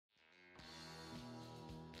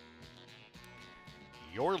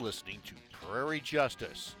You're listening to Prairie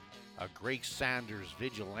Justice, a Greg Sanders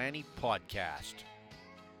vigilante podcast.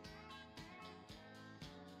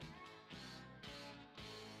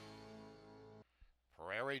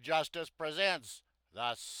 Prairie Justice presents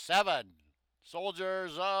the 7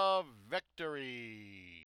 Soldiers of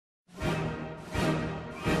Victory.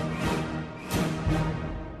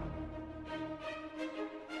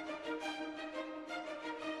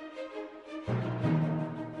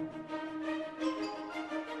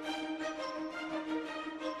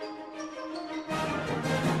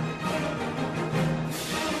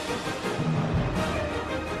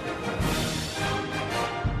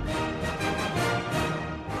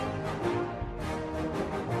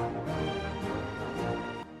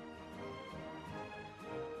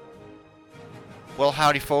 Well,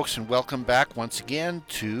 howdy, folks, and welcome back once again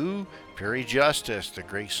to Prairie Justice, the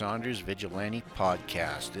Greg Saunders Vigilante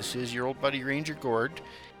Podcast. This is your old buddy Ranger Gord,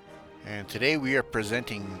 and today we are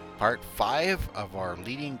presenting part 5 of our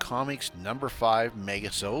Leading Comics number 5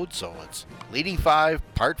 megasode. So it's Leading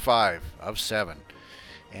 5, part 5 of 7.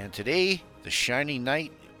 And today, the Shining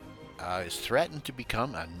Knight is threatened to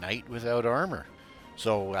become a knight without armor.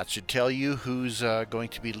 So that should tell you who's going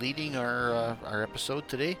to be leading our episode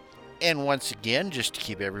today. And once again, just to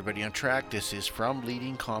keep everybody on track, this is from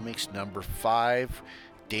Leading Comics number 5,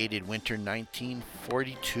 dated winter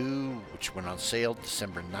 1942, which went on sale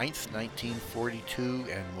December 9th, 1942,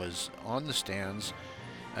 and was on the stands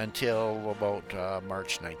until about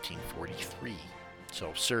March 1943.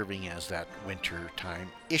 So serving as that winter time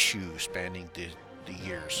issue spanning the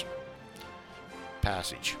year's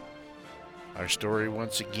passage. Our story,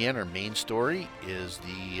 once again, our main story, is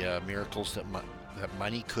the miracles that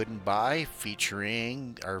money couldn't buy,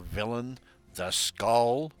 featuring our villain, the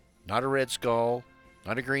Skull. Not a red skull,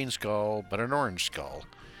 not a green skull, but an orange skull.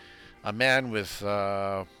 A man with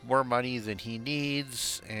more money than he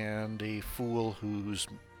needs, and a fool whose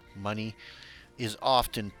money is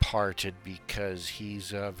often parted because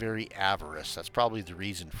he's very avaricious. That's probably the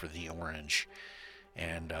reason for the orange,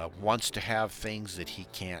 and wants to have things that he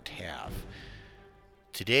can't have.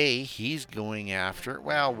 Today, he's going after,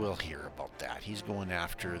 well, we'll hear about that. He's going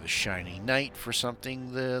after the Shining Knight for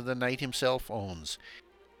something the knight himself owns.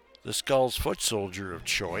 The Skull's foot soldier of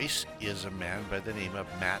choice is a man by the name of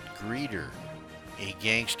Matt Greeter, a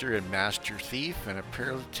gangster and master thief and a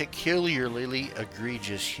particularly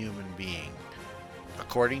egregious human being.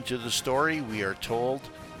 According to the story, we are told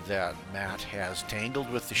that Matt has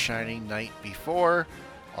tangled with the Shining Knight before,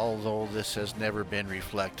 although this has never been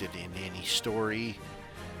reflected in any story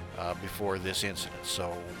before this incident.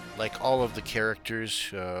 So, like all of the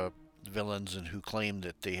characters, villains, and who claim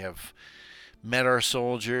that they have met our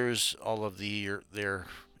soldiers, all of their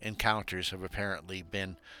encounters have apparently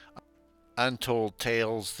been untold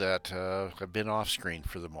tales that have been off-screen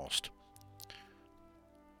for the most.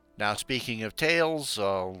 Now, speaking of tales,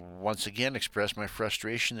 once again express my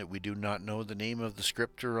frustration that we do not know the name of the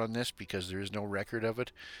scripter on this because there is no record of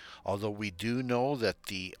it. Although we do know that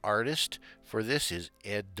the artist for this is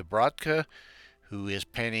Ed Dobrotka, who is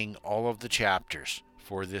penning all of the chapters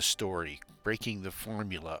for this story, breaking the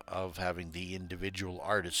formula of having the individual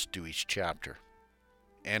artists do each chapter.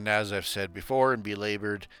 And as I've said before and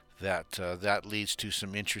belabored, that leads to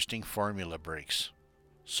some interesting formula breaks.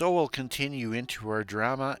 So we'll continue into our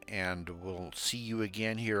drama, and we'll see you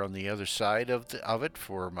again here on the other side of it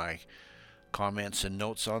for my comments and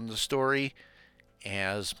notes on the story,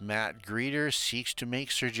 as Matt Greeter seeks to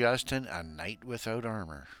make Sir Justin a knight without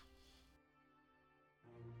armor.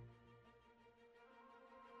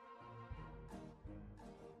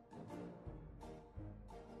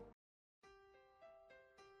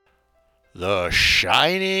 The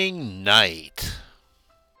Shining Knight.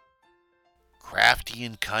 Crafty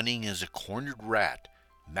and cunning as a cornered rat,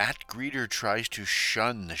 Matt Greeter tries to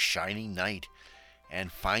shun the Shining Knight and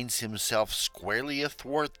finds himself squarely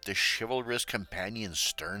athwart the chivalrous companion's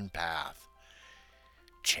stern path.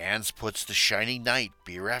 Chance puts the Shining Knight,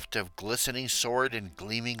 bereft of glistening sword and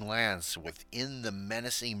gleaming lance, within the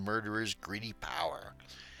menacing murderer's greedy power,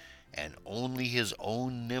 and only his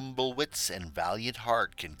own nimble wits and valiant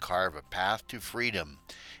heart can carve a path to freedom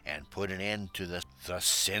and put an end to the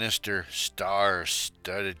sinister,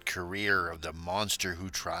 star-studded career of the monster who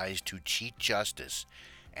tries to cheat justice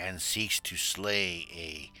and seeks to slay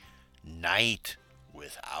a knight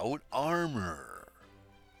without armor.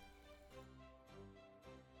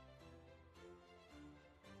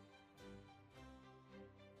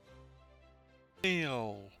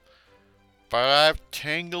 But I've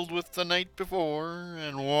tangled with the knight before,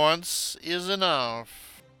 and once is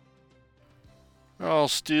enough. I'll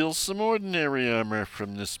steal some ordinary armor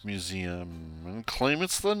from this museum and claim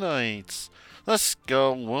it's the knight's. The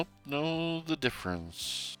skull won't know the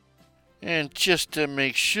difference. And just to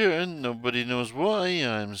make sure nobody knows why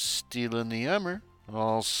I'm stealing the armor,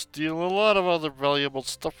 I'll steal a lot of other valuable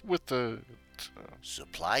stuff with it.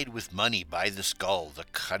 Supplied with money by the skull, the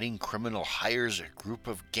cunning criminal hires a group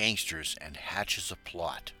of gangsters and hatches a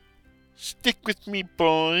plot. Stick with me,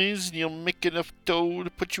 boys, and you'll make enough dough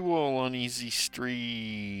to put you all on easy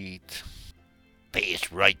street. Pay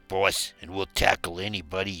us right, boss, and we'll tackle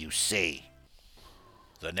anybody you say.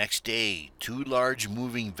 The next day, 2 large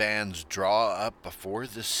moving vans draw up before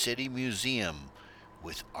the city museum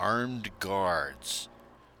with armed guards.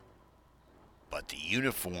 But the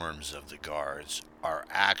uniforms of the guards are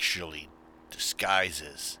actually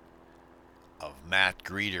disguises of Matt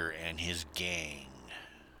Greeter and his gang.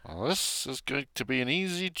 Well, this is going to be an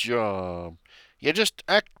easy job. You just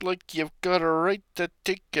act like you've got a right to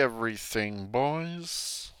take everything,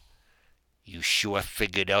 boys. You sure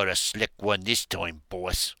figured out a slick one this time,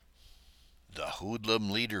 boss. The hoodlum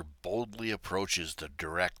leader boldly approaches the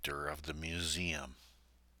director of the museum.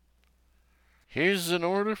 Here's an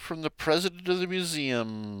order from the president of the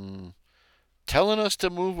museum, telling us to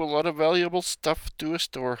move a lot of valuable stuff to a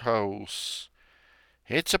storehouse.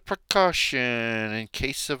 It's a precaution in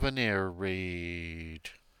case of an air raid.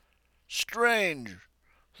 Strange.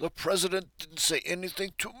 The president didn't say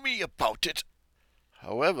anything to me about it.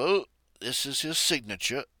 However, this is his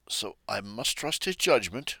signature, so I must trust his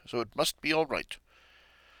judgment, so it must be all right.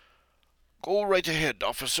 Go right ahead,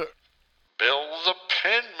 officer. Bill the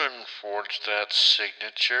penman forged that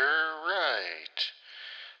signature, right.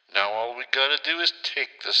 Now all we gotta do is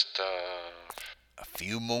take the stuff. A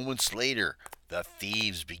few moments later, the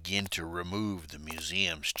thieves begin to remove the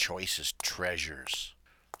museum's choicest treasures.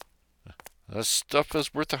 The stuff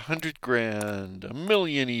is worth $100,000, $1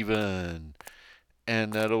 million even.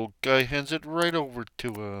 And that old guy hands it right over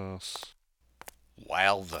to us.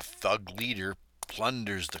 While the thug leader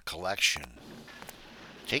plunders the collection.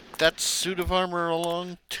 Take that suit of armor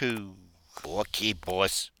along too. Okay,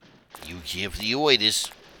 boss. You give the orders.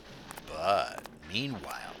 But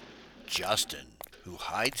meanwhile, Justin, who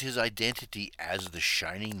hides his identity as the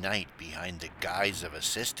Shining Knight behind the guise of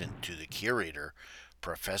assistant to the curator,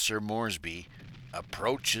 Professor Moresby,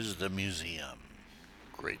 approaches the museum.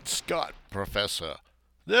 Great Scott, Professor.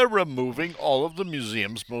 They're removing all of the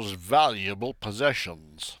museum's most valuable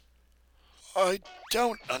possessions. I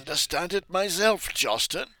don't understand it myself,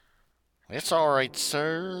 Justin. It's all right,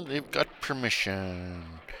 sir. They've got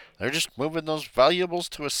permission. They're just moving those valuables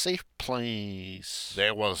to a safe place.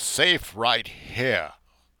 They will safe right here.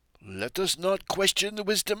 Let us not question the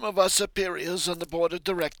wisdom of our superiors on the board of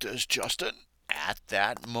directors, Justin. At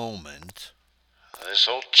that moment, this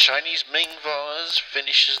old Chinese Ming vase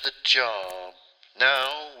finishes the job.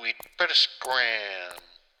 Now we'd better scram.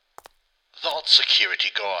 That security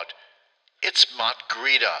guard. It's Matt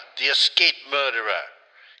Greeter, the escaped murderer.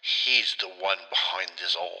 He's the one behind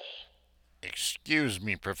this all. Excuse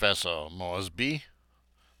me, Professor Moresby.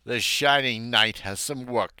 The Shining Knight has some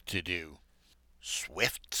work to do.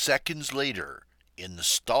 Swift seconds later, in the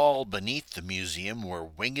stall beneath the museum where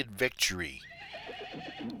Winged Victory,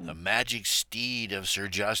 the magic steed of Sir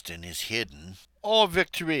Justin, is hidden. Oh,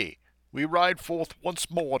 Victory, we ride forth once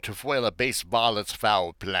more to foil a base varlet's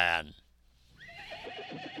foul plan.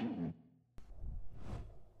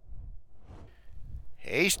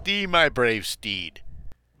 Haste thee, my brave steed,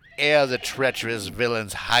 ere the treacherous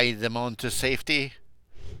villains hide them on to safety.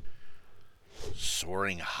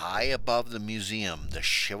 Soaring high above the museum, the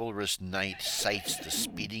chivalrous knight sights the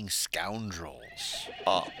speeding scoundrels.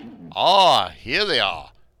 Here they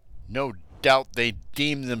are. No doubt they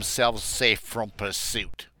deem themselves safe from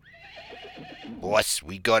pursuit. Boss,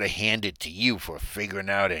 we gotta hand it to you for figuring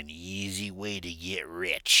out an easy way to get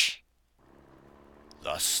rich.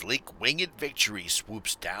 The sleek Winged Victory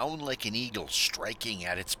swoops down like an eagle striking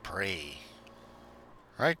at its prey.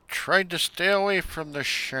 I tried to stay away from the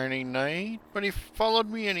Shining Knight, but he followed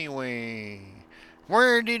me anyway.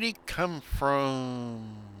 Where did he come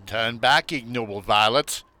from? Turn back, ignoble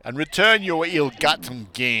varlet, and return your ill-gotten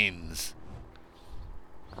gains.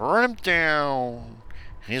 Run him down.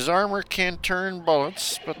 His armor can turn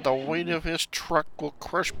bullets, but the weight of his truck will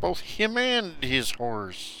crush both him and his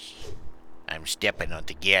horse. I'm stepping on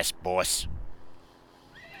the gas, boss.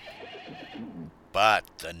 But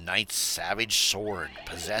the knight's savage sword,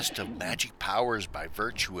 possessed of magic powers by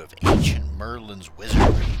virtue of ancient Merlin's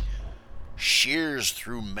wizardry, shears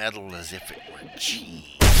through metal as if it were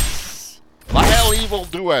cheese. Vile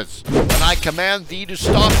evildoers, when I command thee to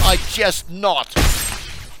stop, I jest not.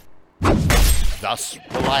 Thus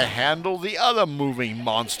will I handle the other moving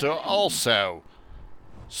monster also,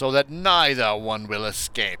 so that neither one will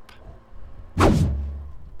escape.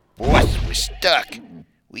 Boss, we're stuck.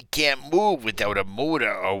 We can't move without a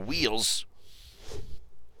motor or wheels.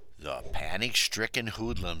 The panic-stricken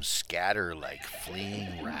hoodlums scatter like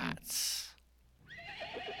fleeing rats.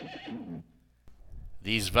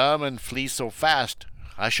 These vermin flee so fast,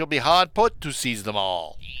 I shall be hard put to seize them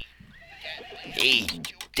all. Hey,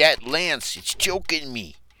 that lance, it's choking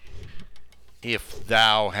me. If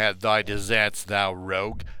thou had thy deserts, thou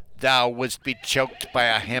rogue, thou wouldst be choked by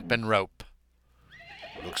a hempen rope.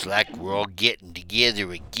 Looks like we're all getting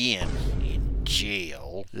together again in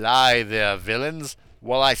jail. Lie there, villains,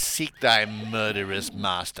 while I seek thy murderous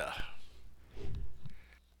master.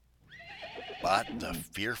 But the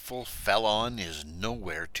fearful felon is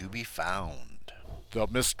nowhere to be found. The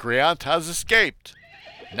miscreant has escaped.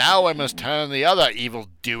 Now I must turn the other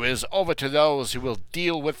evildoers over to those who will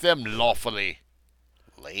deal with them lawfully.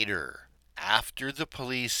 Later, after the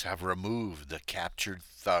police have removed the captured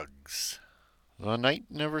thugs. The knight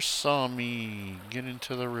never saw me get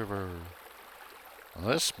into the river.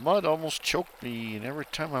 This mud almost choked me, and every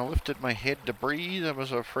time I lifted my head to breathe, I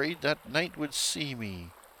was afraid that knight would see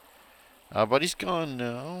me. But he's gone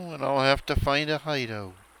now, and I'll have to find a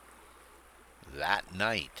hideout. That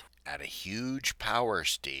night, at a huge power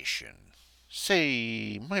station.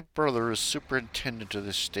 Say, my brother is superintendent of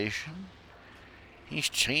this station. He's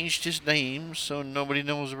changed his name so nobody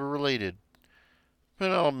knows we're related.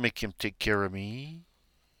 But I'll make him take care of me.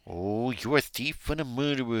 Oh, you're a thief and a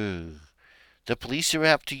murderer. The police are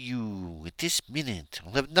after you at this minute.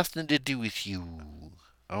 I'll have nothing to do with you.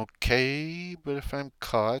 Okay, but if I'm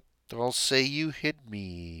caught, I'll say you hid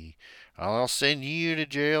me. I'll send you to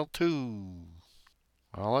jail too.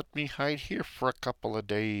 I'll let me hide here for a couple of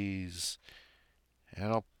days.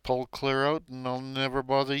 And I'll pull clear out and I'll never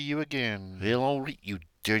bother you again. Well, all right, you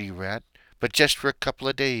dirty rat. But just for a couple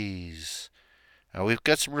of days. Now, we've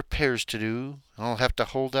got some repairs to do. I'll have to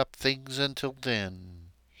hold up things until then.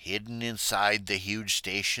 Hidden inside the huge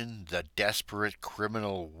station, the desperate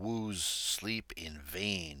criminal woos sleep in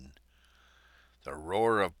vain. The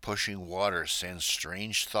roar of pushing water sends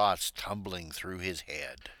strange thoughts tumbling through his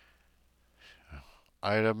head.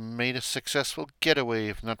 I'd have made a successful getaway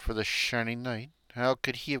if not for the shining knight. How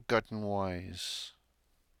could he have gotten wise?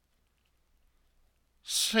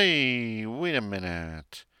 Say, wait a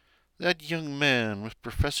minute. That young man with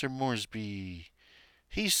Professor Moresby,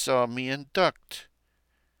 he saw me and ducked.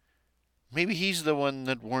 Maybe he's the one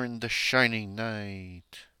that warned the shining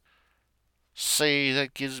knight. Say,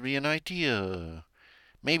 that gives me an idea.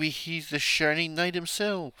 Maybe he's the shining knight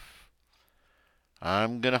himself.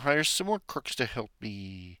 I'm gonna hire some more crooks to help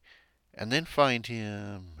me, and then find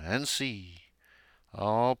him and see.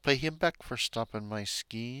 I'll pay him back for stopping my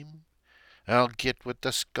scheme. I'll get what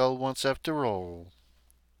the skull wants after all.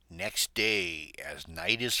 Next day, as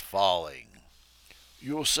night is falling.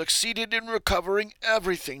 You succeeded in recovering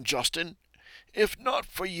everything, Justin. If not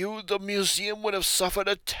for you, the museum would have suffered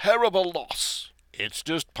a terrible loss. It's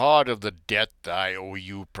just part of the debt I owe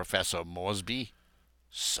you, Professor Moresby.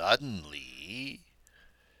 Suddenly...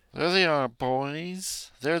 There they are,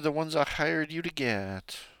 boys. They're the ones I hired you to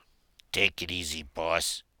get. Take it easy,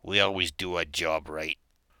 boss. We always do our job right.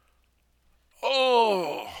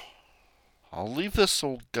 Oh! I'll leave this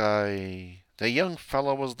old guy. The young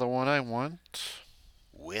fellow was the one I want.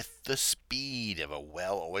 With the speed of a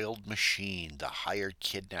well-oiled machine, the hired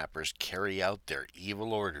kidnappers carry out their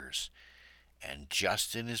evil orders, and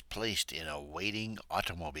Justin is placed in a waiting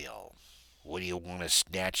automobile. What do you want to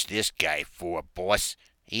snatch this guy for, boss?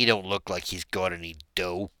 He don't look like he's got any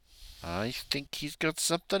dough. I think he's got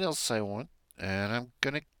something else I want, and I'm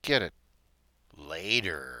gonna get it.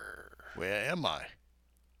 Later. Where am I?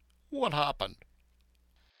 What happened?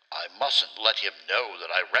 I mustn't let him know that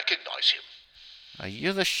I recognize him.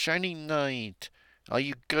 You're the shining knight. All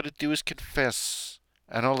you gotta do is confess,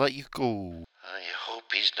 and I'll let you go. I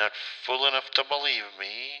hope he's not fool enough to believe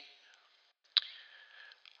me.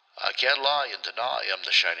 I can't lie and deny I'm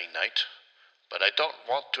the shining knight, but I don't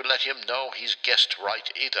want to let him know he's guessed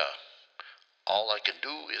right either. All I can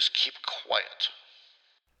do is keep quiet.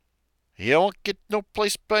 You won't get no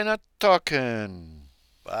place by not talking.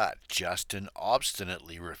 But Justin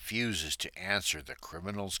obstinately refuses to answer the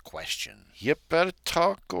criminal's question. You better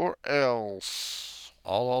talk or else.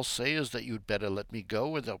 All I'll say is that you'd better let me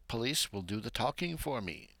go or the police will do the talking for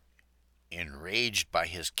me. Enraged by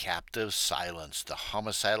his captive's silence, the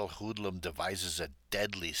homicidal hoodlum devises a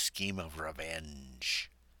deadly scheme of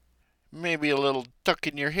revenge. Maybe a little duck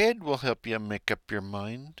in your head will help you make up your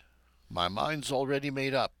mind. My mind's already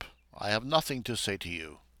made up. I have nothing to say to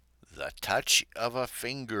you. The touch of a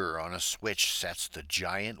finger on a switch sets the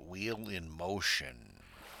giant wheel in motion.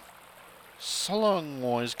 So long,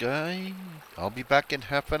 wise guy. I'll be back in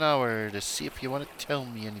half an hour to see if you want to tell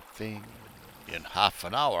me anything. In half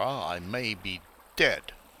an hour, I may be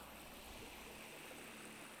dead.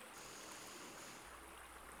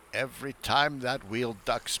 Every time that wheel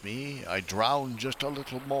ducks me, I drown just a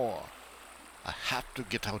little more. I have to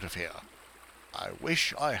get out of here. I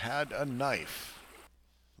wish I had a knife.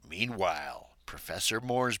 Meanwhile, Professor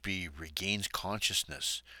Moresby regains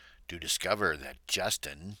consciousness to discover that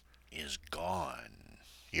Justin is gone.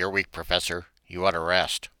 You're weak, Professor. You ought to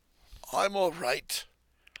rest. I'm all right.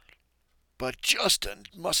 But Justin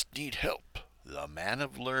must need help. The man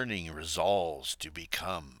of learning resolves to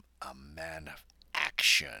become a man of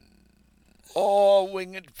action. Oh,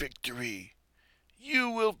 Winged Victory, you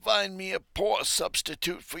will find me a poor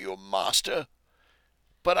substitute for your master,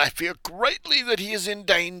 but I fear greatly that he is in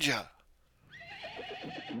danger.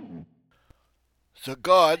 The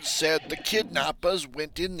gods said the kidnappers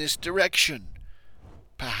went in this direction.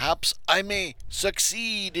 Perhaps I may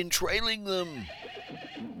succeed in trailing them.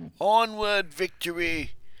 Onward,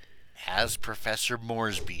 Victory! As Professor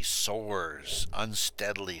Moresby soars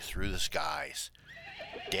unsteadily through the skies,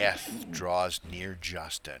 death draws near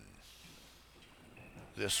Justin.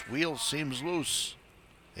 This wheel seems loose.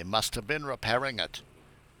 They must have been repairing it.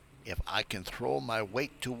 If I can throw my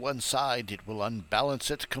weight to one side, it will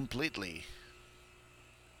unbalance it completely.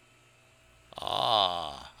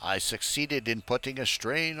 I succeeded in putting a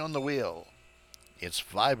strain on the wheel. It's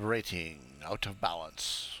vibrating out of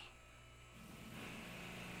balance.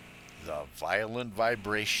 The violent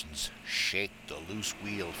vibrations shake the loose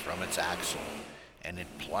wheel from its axle, and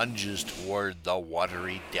it plunges toward the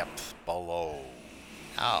watery depth below.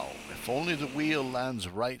 Now, if only the wheel lands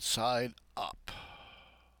right side up.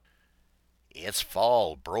 Its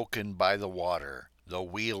fall broken by the water, the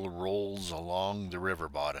wheel rolls along the river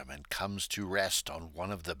bottom and comes to rest on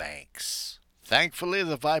one of the banks. Thankfully,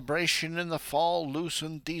 the vibration in the fall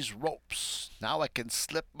loosened these ropes. Now I can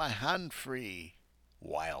slip my hand free.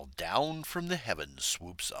 While down from the heavens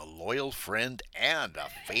swoops a loyal friend and a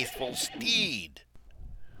faithful steed.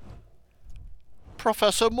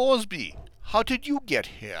 Professor Moresby, how did you get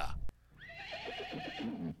here?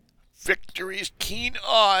 Victory's keen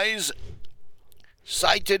eyes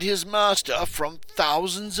sighted his master from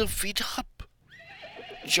thousands of feet up.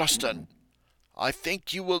 Justin, I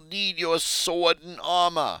think you will need your sword and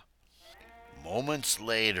armor. Moments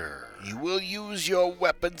later, You will use your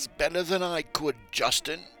weapons better than I could,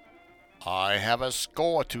 Justin. I have a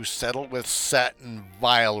score to settle with certain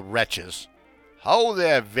vile wretches. Ho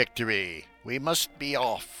there, Victory! We must be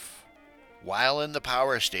off. While in the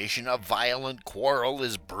power station, a violent quarrel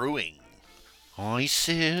is brewing. I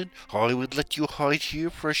said I would let you hide here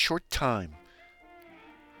for a short time.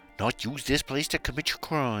 Not use this place to commit your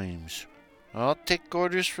crimes. I'll take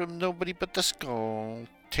orders from nobody but the skull.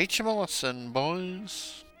 Teach him a lesson,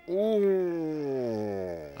 boys.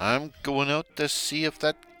 Oh. I'm going out to see if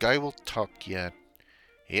that guy will talk yet.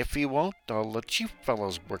 If he won't, I'll let you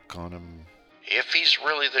fellows work on him. If he's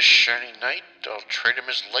really the Shining Knight, I'll trade him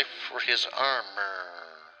his life for his armor.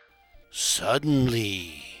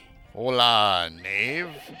 Suddenly, hola,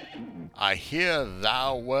 knave. I hear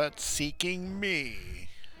thou wert seeking me.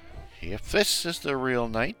 If this is the real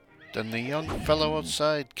knight, then the young fellow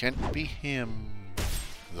outside can't be him.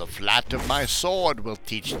 The flat of my sword will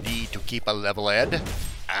teach thee to keep a level head.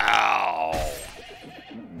 Ow!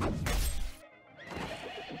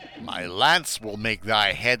 My lance will make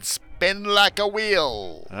thy head spin like a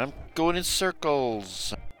wheel. I'm going in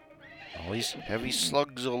circles. All these heavy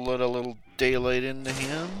slugs will let a little daylight into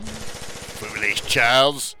him. Foolish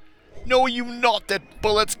Charles! Know you not that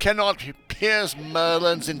bullets cannot pierce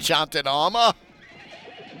Merlin's enchanted armor?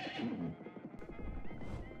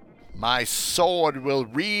 My sword will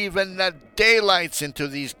reeve and let daylights into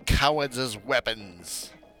these cowards as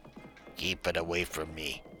weapons. Keep it away from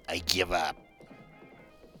me. I give up.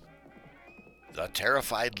 The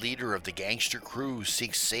terrified leader of the gangster crew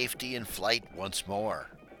seeks safety in flight once more.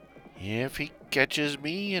 If he catches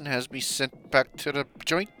me and has me sent back to the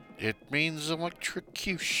joint, it means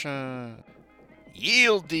electrocution.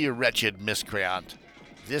 Yield thee, wretched miscreant.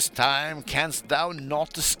 This time canst thou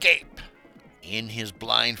not escape. In his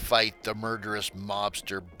blind fight, the murderous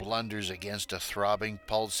mobster blunders against a throbbing,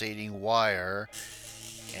 pulsating wire,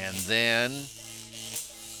 and then...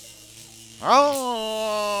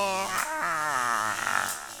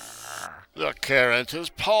 the current has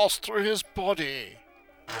passed through his body.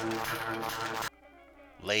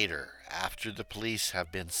 Later, after the police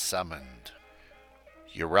have been summoned,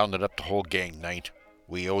 You rounded up the whole gang, Knight.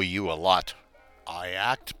 We owe you a lot. I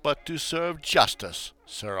act but to serve justice,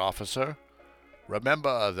 Sir Officer.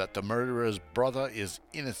 Remember that the murderer's brother is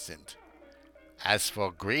innocent. As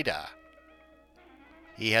for Greta,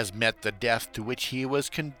 he has met the death to which he was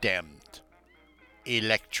condemned.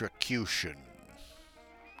 Electrocution.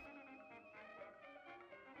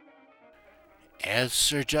 As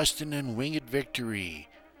Sir Justin and Winged Victory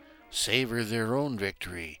savor their own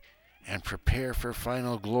victory and prepare for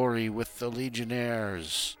final glory with the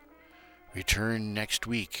Legionnaires, return next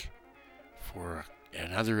week for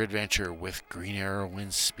another adventure with Green Arrow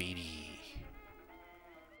and Speedy.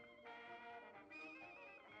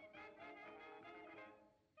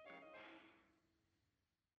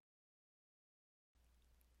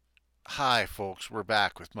 Hi folks, we're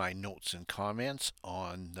back with my notes and comments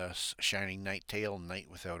on the Shining Knight Tale, Knight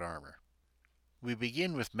Without Armor. We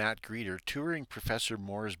begin with Matt Greeter touring Professor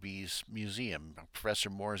Moresby's museum. Professor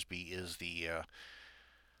Moresby is the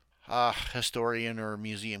historian or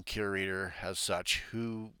museum curator as such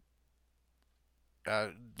who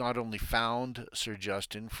not only found Sir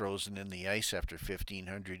Justin frozen in the ice after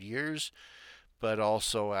 1,500 years, but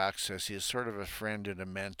also acts as his sort of a friend and a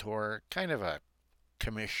mentor, kind of a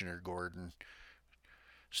Commissioner Gordon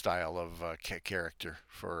style of character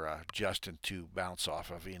for Justin to bounce off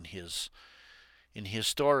of in his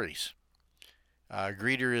stories.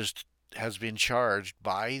 Greeter has been charged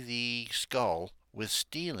by the Skull with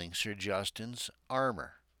stealing Sir Justin's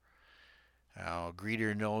armor. Now,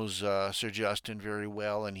 Greeter knows Sir Justin very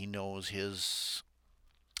well, and he knows his,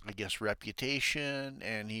 I guess, reputation,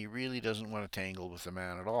 and he really doesn't want to tangle with the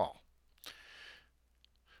man at all.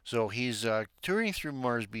 So he's touring through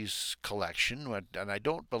Moresby's collection, and I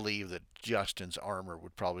don't believe that Justin's armor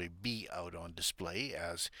would probably be out on display,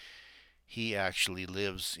 as he actually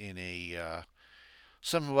lives in a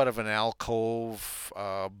somewhat of an alcove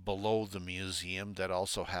below the museum that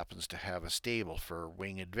also happens to have a stable for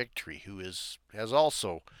Winged Victory, who has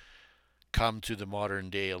also come to the modern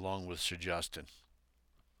day along with Sir Justin.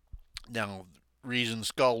 Now, reason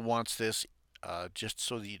Skull wants this, just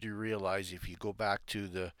so that you realize, if you go back to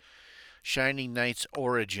the Shining Knight's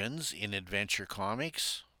origins in Adventure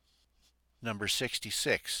Comics, number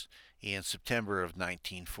 66, in September of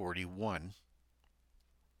 1941,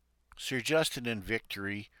 Sir Justin and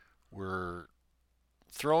Victory were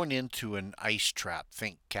thrown into an ice trap,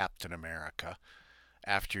 think Captain America,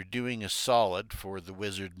 after doing a solid for the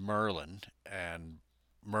wizard Merlin, and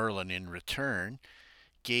Merlin in return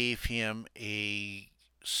gave him a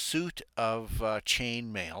suit of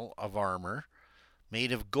chainmail of armor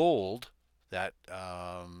made of gold that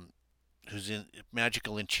whose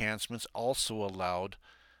magical enchantments also allowed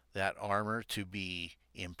that armor to be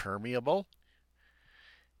impermeable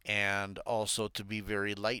and also to be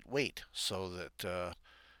very lightweight, so that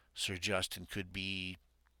Sir Justin could be,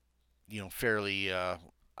 fairly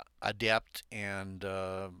adept and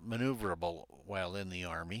maneuverable while in the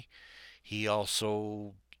army. He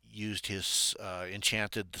also used his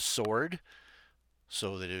enchanted sword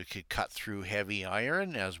so that it could cut through heavy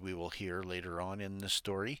iron, as we will hear later on in the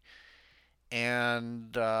story,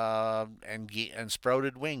 and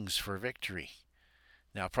sprouted wings for victory.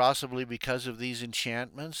 Now, possibly because of these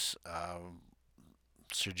enchantments,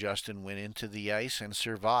 Sir Justin went into the ice and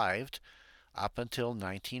survived up until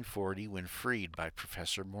 1940, when freed by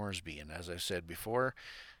Professor Moresby. And as I said before,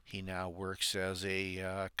 he now works as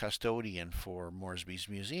a custodian for Moresby's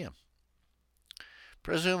museum.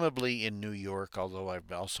 Presumably in New York, although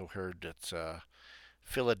I've also heard that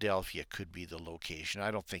Philadelphia could be the location.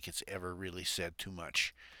 I don't think it's ever really said too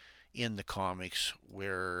much in the comics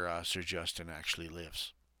where Sir Justin actually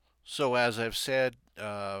lives. So as I've said,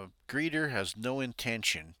 Greeter has no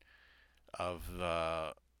intention of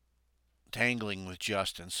tangling with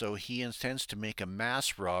Justin, so he intends to make a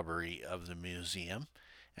mass robbery of the museum,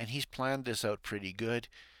 and he's planned this out pretty good.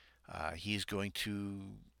 He's going to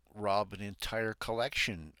rob an entire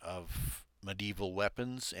collection of medieval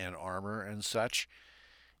weapons and armor and such,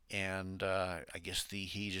 and I guess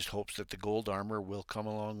he just hopes that the gold armor will come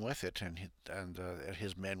along with it, and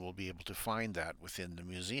his men will be able to find that within the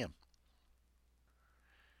museum.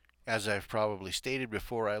 As I've probably stated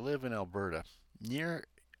before, I live in Alberta. Near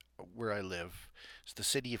where I live is the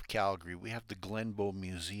city of Calgary. We have the Glenbow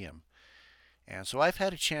Museum, and so I've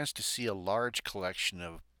had a chance to see a large collection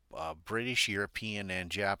of British, European,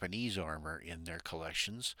 and Japanese armor in their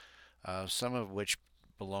collections, some of which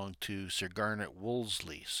belong to Sir Garnet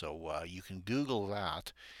Wolseley. So you can Google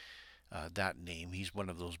that name. He's one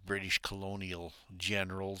of those British colonial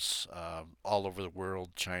generals all over the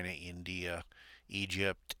world: China, India,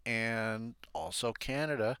 Egypt, and also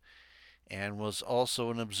Canada. and was also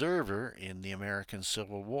an observer in the American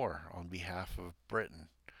Civil War on behalf of Britain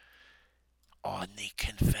on the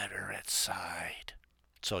Confederate side.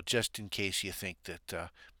 So just in case you think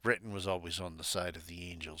that Britain was always on the side of the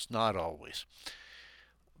Angels, not always.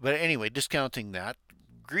 But anyway, discounting that,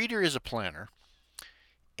 Greeter is a planner,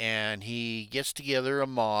 and he gets together a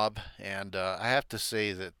mob, and I have to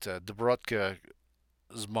say that Dobrotka's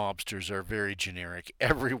mobsters are very generic.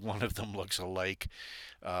 Every one of them looks alike.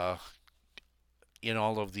 Uh, in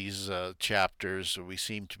all of these chapters, we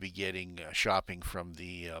seem to be getting shopping from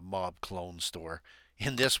the mob clone store.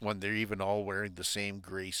 In this one, they're even all wearing the same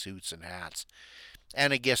gray suits and hats.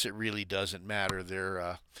 And I guess it really doesn't matter.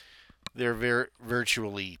 They're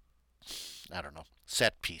virtually, I don't know,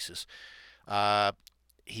 set pieces. Uh,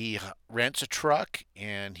 he rents a truck,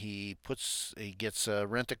 and he gets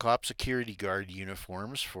rent-a-cop security guard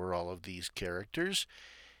uniforms for all of these characters,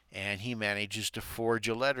 and he manages to forge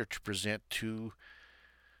a letter to present to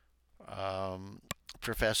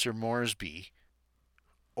Professor Moresby,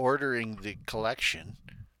 ordering the collection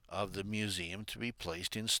of the museum to be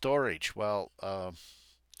placed in storage. Well,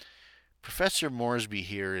 Professor Moresby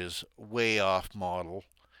here is way off model.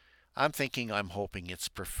 I'm hoping it's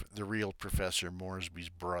the real Professor Moresby's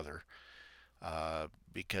brother,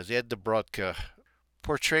 because Ed Dobrotka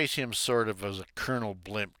portrays him sort of as a Colonel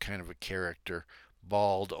Blimp kind of a character,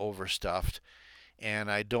 bald, overstuffed,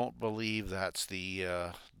 and I don't believe that's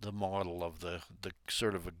the model of the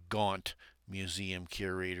sort of a gaunt museum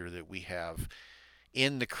curator that we have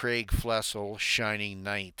in the Craig Flessel Shining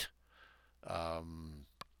Knight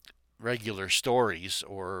regular stories,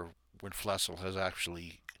 or when Flessel has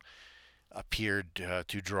actually appeared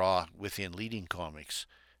to draw within Leading Comics.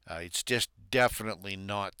 It's just definitely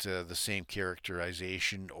not the same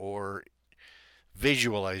characterization or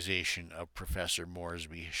visualization of Professor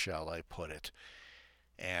Moresby, shall I put it.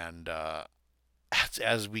 And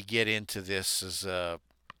as we get into this,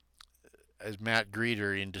 as Matt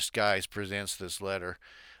Greeter in disguise presents this letter,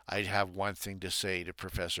 I'd have one thing to say to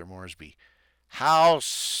Professor Moresby. How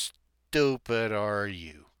stupid are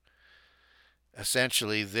you?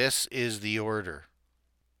 Essentially, this is the order.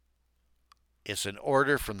 It's an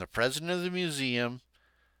order from the president of the museum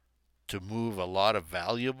to move a lot of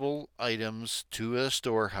valuable items to a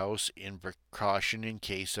storehouse in precaution in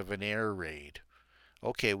case of an air raid.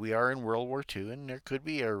 Okay, we are in World War II, and there could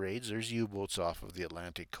be air raids. There's U-boats off of the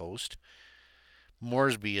Atlantic coast.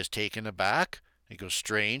 Moresby is taken aback. He goes,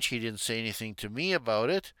 strange, he didn't say anything to me about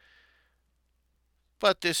it.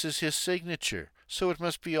 But this is his signature, so it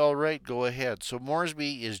must be all right, go ahead. So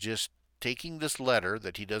Moresby is just taking this letter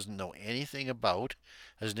that he doesn't know anything about,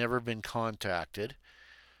 has never been contacted,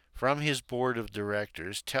 from his board of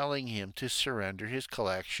directors, telling him to surrender his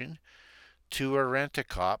collection to a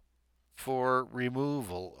rent-a-cop for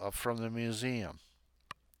removal from the museum.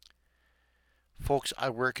 Folks, I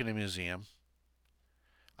work in a museum.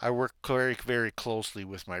 I work very, very closely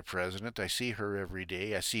with my president. I see her every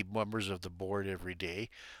day. I see members of the board every day.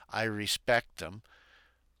 I respect them.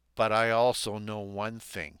 But I also know one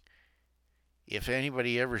thing. If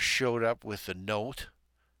anybody ever showed up with a note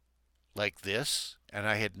like this, and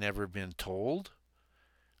I had never been told,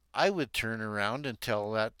 I would turn around and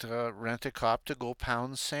tell that rent-a-cop to go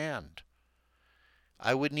pound sand.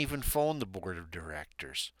 I wouldn't even phone the board of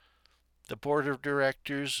directors. The board of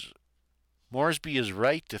directors, Moresby is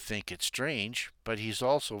right to think it's strange, but he's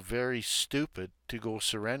also very stupid to go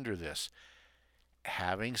surrender this.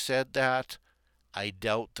 Having said that, I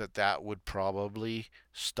doubt that would probably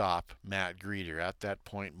stop Matt Greeter. At that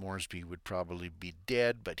point, Moresby would probably be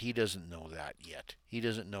dead, but he doesn't know that yet. He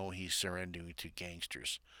doesn't know he's surrendering to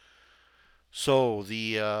gangsters. So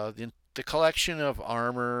the collection of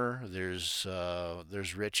armor, there's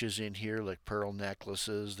riches in here like pearl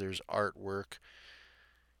necklaces, there's artwork,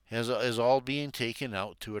 is all being taken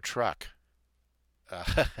out to a truck.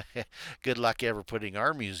 Good luck ever putting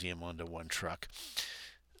our museum onto one truck.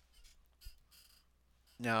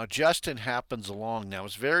 Now Justin happens along. Now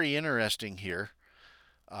it's very interesting here.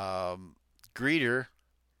 Greeter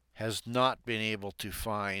has not been able to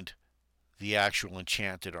find the actual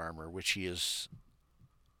enchanted armor, which he has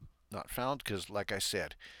not found because, like I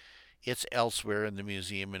said, it's elsewhere in the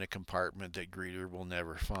museum in a compartment that Greeter will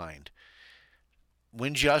never find.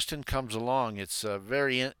 When Justin comes along, it's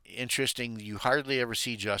very interesting. You hardly ever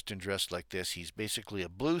see Justin dressed like this. He's basically a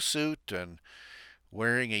blue suit and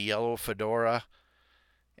wearing a yellow fedora,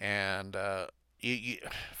 and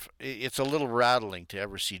it's a little rattling to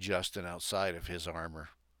ever see Justin outside of his armor.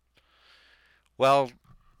 Well,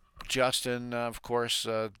 Justin, of course,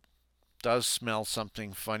 does smell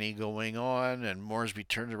something funny going on, and Moresby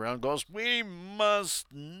turns around and goes, "We must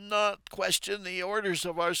not question the orders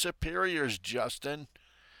of our superiors, Justin."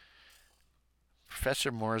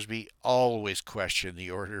 Professor Moresby, always question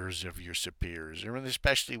the orders of your superiors, and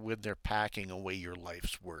especially when they're packing away your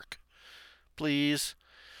life's work. Please.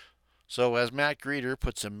 So as Matt Greeter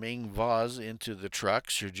puts a Ming vase into the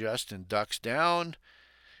truck, Sir Justin ducks down,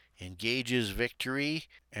 engages Victory,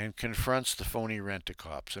 and confronts the phony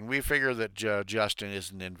rent-a-cops. And we figure that Justin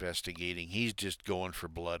isn't investigating. He's just going for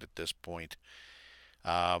blood at this point.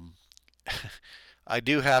 Um, I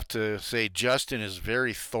do have to say Justin is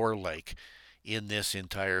very Thor-like in this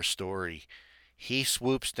entire story. He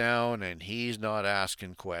swoops down and he's not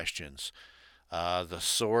asking questions. The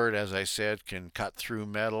sword, as I said, can cut through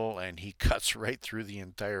metal, and he cuts right through the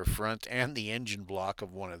entire front and the engine block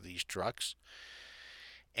of one of these trucks,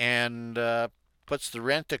 and puts the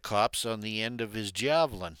rent-a-cops on the end of his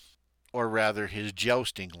javelin, or rather his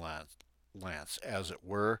jousting lance, as it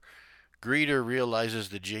were. Greeter realizes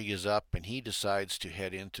the jig is up, and he decides to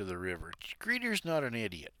head into the river. Greeter's not an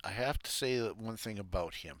idiot. I have to say that one thing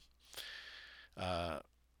about him.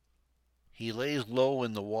 He lays low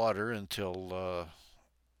in the water until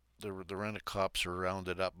the rent-a-cops are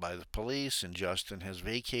rounded up by the police and Justin has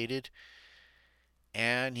vacated,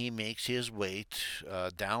 and he makes his way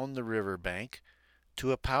down the riverbank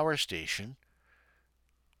to a power station,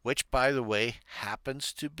 which, by the way,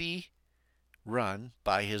 happens to be run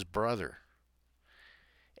by his brother.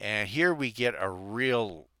 And here we get a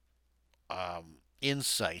real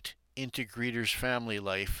insight into Greeter's family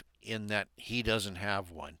life, in that he doesn't have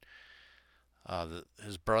one.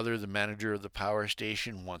 His brother, the manager of the power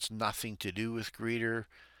station, wants nothing to do with Greeter,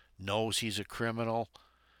 knows he's a criminal,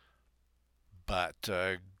 but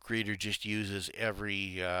Greeter just uses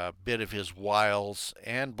every bit of his wiles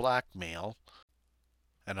and blackmail,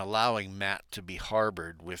 and allowing Matt to be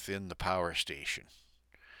harbored within the power station.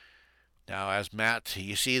 Now, as Matt,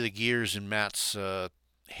 you see the gears in Matt's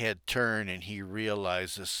head turn, and he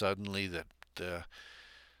realizes suddenly that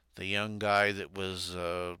the young guy that was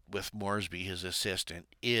with Moresby, his assistant,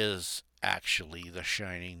 is actually the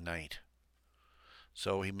Shining Knight.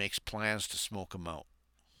 So he makes plans to smoke him out.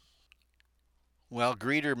 Well,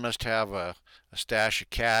 Greeter must have a stash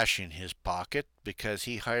of cash in his pocket, because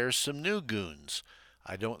he hires some new goons.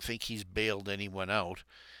 I don't think he's bailed anyone out.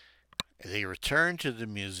 They return to the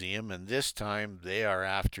museum, and this time they are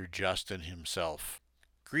after Justin himself.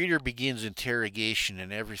 Greeter begins interrogation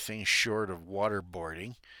and everything short of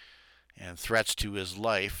waterboarding, and threats to his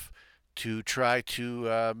life, to try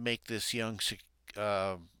to make this young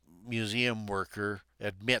museum worker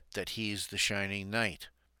admit that he's the Shining Knight.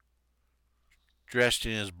 Dressed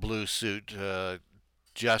in his blue suit,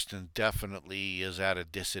 Justin definitely is at a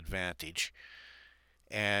disadvantage,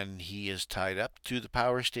 and he is tied up to the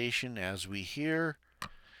power station, as we hear.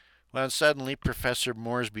 Well, suddenly Professor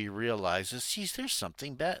Moresby realizes, there's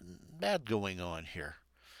something bad going on here.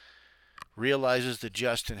 Realizes that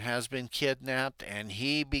Justin has been kidnapped, and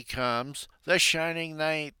he becomes the Shining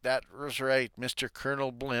Knight. That was right, Mr.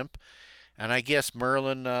 Colonel Blimp. And I guess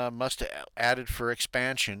Merlin must have added for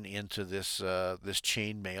expansion into this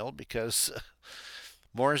chainmail, because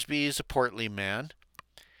Moresby is a portly man,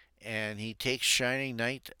 and he takes Shining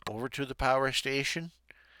Knight over to the power station.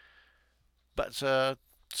 But Sir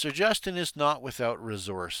Justin is not without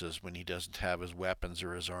resources when he doesn't have his weapons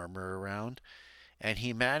or his armor around, and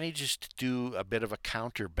he manages to do a bit of a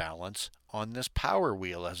counterbalance on this power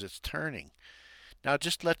wheel as it's turning. Now,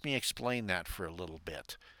 just let me explain that for a little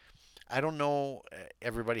bit. I don't know,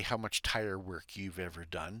 everybody, how much tire work you've ever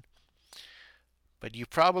done, but you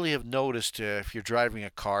probably have noticed if you're driving a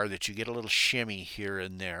car that you get a little shimmy here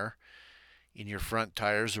and there in your front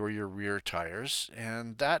tires or your rear tires,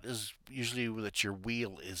 and that is usually that your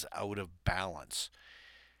wheel is out of balance.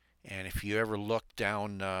 And if you ever look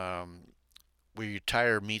down where your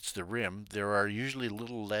tire meets the rim, there are usually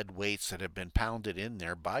little lead weights that have been pounded in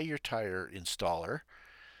there by your tire installer.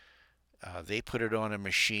 They put it on a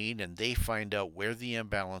machine, and they find out where the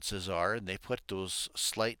imbalances are, and they put those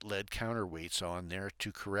slight lead counterweights on there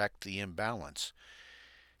to correct the imbalance.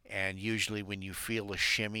 And usually when you feel a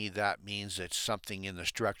shimmy, that means that something in the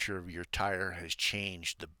structure of your tire has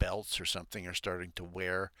changed. The belts or something are starting to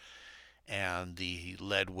wear, and the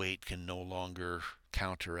lead weight can no longer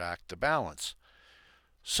counteract the balance.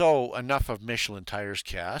 So, enough of Michelin Tires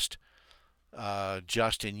Cast.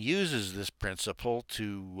 Justin uses this principle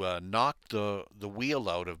to knock the wheel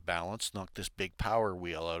out of balance, knock this big power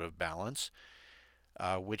wheel out of balance,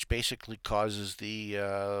 which basically causes the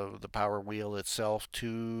power wheel itself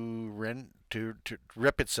to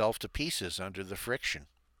rip itself to pieces under the friction.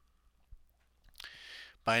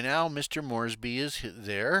 By now, Mr. Moresby is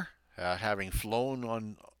there, having flown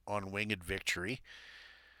on winged victory.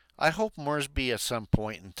 I hope Moresby at some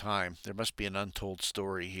point in time, there must be an untold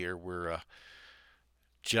story here where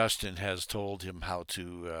Justin has told him how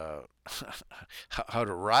to how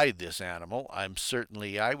to ride this animal. I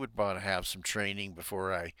would want to have some training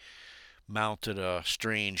before I mounted a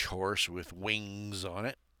strange horse with wings on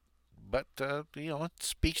it. But it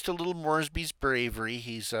speaks to little Moresby's bravery.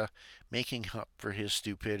 He's making up for his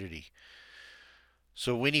stupidity.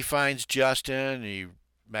 So when he finds Justin, he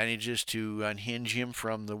manages to unhinge him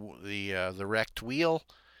from the wrecked wheel,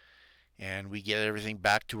 and we get everything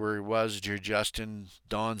back to where he was. Justin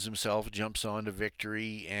dons himself, jumps onto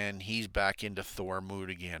Victory, and he's back into Thor mood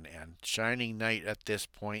again. And Shining Knight at this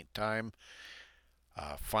point in time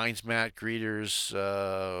finds Matt Greeter's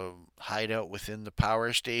hideout within the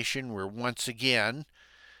power station, where once again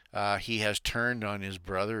he has turned on his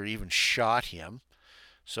brother, even shot him.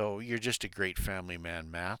 So you're just a great family man,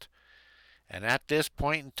 Matt. And at this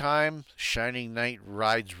point in time, Shining Knight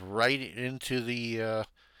rides right into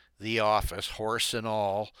the office, horse and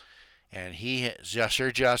all, and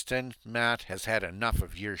Sir Justin, Matt, has had enough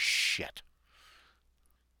of your shit.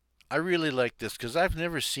 I really like this because I've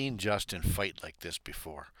never seen Justin fight like this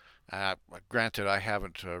before. Granted, I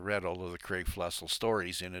haven't read all of the Craig Flessel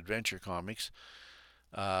stories in Adventure Comics,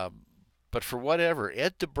 but for whatever,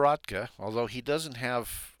 Ed Dubrotka, although he doesn't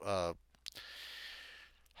have,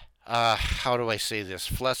 how do I say this,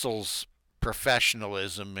 Flessel's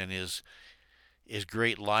professionalism and his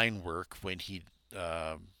great line work when he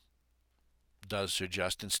does Sir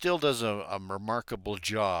Justin, still does a remarkable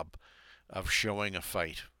job of showing a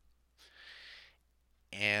fight.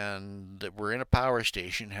 And we're in a power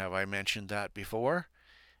station, have I mentioned that before?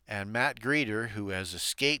 And Matt Greeter, who has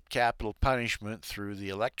escaped capital punishment through the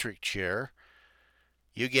electric chair,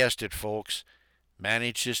 you guessed it, folks,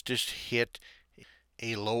 manages to hit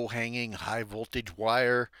a low-hanging, high-voltage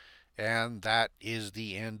wire, and that is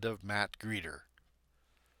the end of Matt Greeter.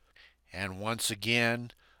 And once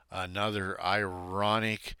again, another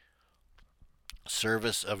ironic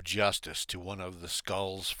service of justice to one of the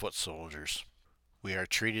Skull's foot soldiers. We are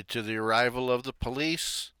treated to the arrival of the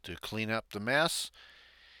police to clean up the mess,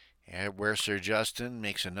 and where Sir Justin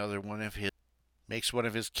makes one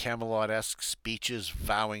of his Camelot-esque speeches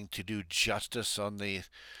vowing to do justice on the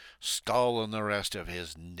Skull and the rest of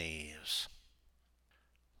his knaves.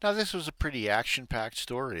 Now, this was a pretty action-packed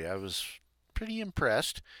story. I was pretty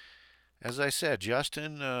impressed. As I said,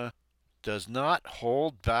 Justin does not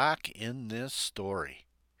hold back in this story.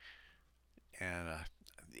 And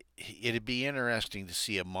it'd be interesting to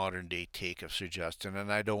see a modern-day take of Sir Justin,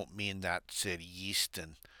 and I don't mean that Sid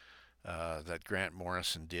Easton that Grant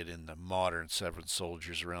Morrison did in the modern Seven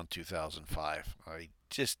Soldiers around 2005.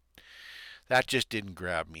 That just didn't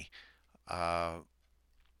grab me.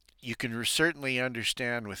 You can certainly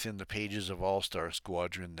understand within the pages of All-Star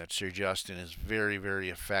Squadron that Sir Justin is very, very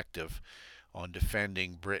effective on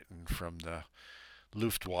defending Britain from the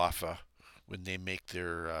Luftwaffe when they make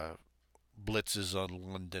their blitzes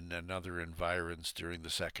on London and other environs during the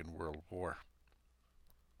Second World War.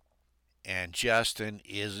 And Justin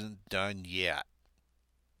isn't done yet.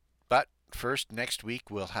 But first, next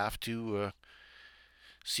week, we'll have to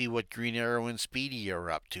see what Green Arrow and Speedy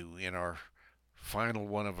are up to in our final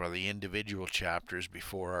one of the individual chapters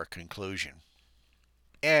before our conclusion.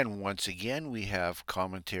 And once again, we have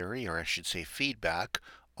commentary, or I should say feedback,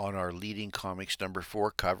 on our Leading Comics number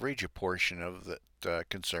 4 coverage, a portion of that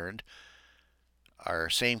concerned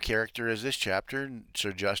our same character as this chapter,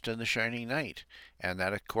 Sir Justin the Shining Knight. And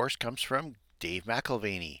that, of course, comes from Dave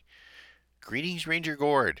McIlvaney. Greetings, Ranger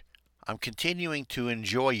Gord. I'm continuing to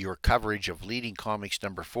enjoy your coverage of Leading Comics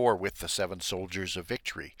number 4 with the Seven Soldiers of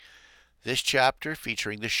Victory. This chapter,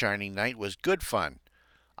 featuring the Shining Knight, was good fun.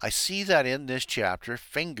 I see that in this chapter,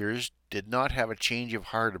 Fingers did not have a change of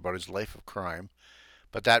heart about his life of crime,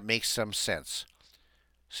 but that makes some sense,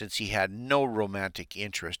 since he had no romantic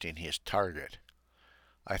interest in his target.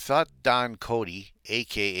 I thought Don Cody,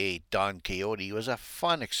 a.k.a. Don Quixote, was a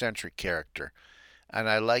fun, eccentric character, and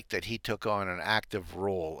I liked that he took on an active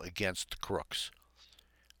role against the crooks.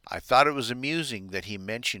 I thought it was amusing that he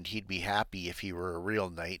mentioned he'd be happy if he were a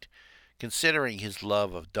real knight, considering his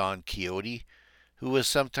love of Don Quixote, who was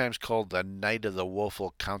sometimes called the Knight of the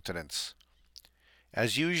Woeful Countenance.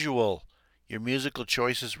 As usual, your musical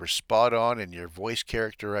choices were spot on and your voice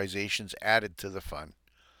characterizations added to the fun.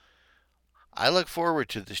 I look forward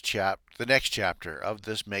to the next chapter of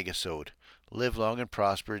this megasode. Live long and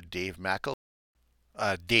prosper, Dave McIlvaney,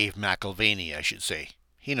 I should say.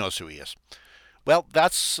 He knows who he is. Well,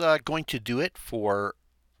 that's going to do it for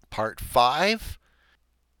part 5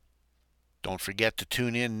 Don't forget to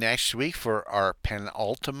tune in next week for our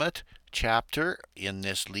penultimate chapter in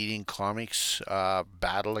this leading comics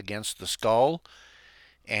battle against the Skull,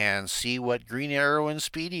 and see what Green Arrow and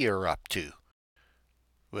Speedy are up to.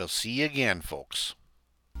 We'll see you again, folks.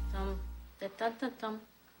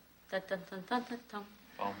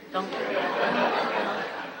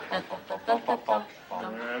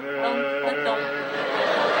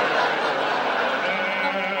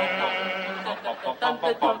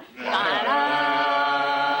 Da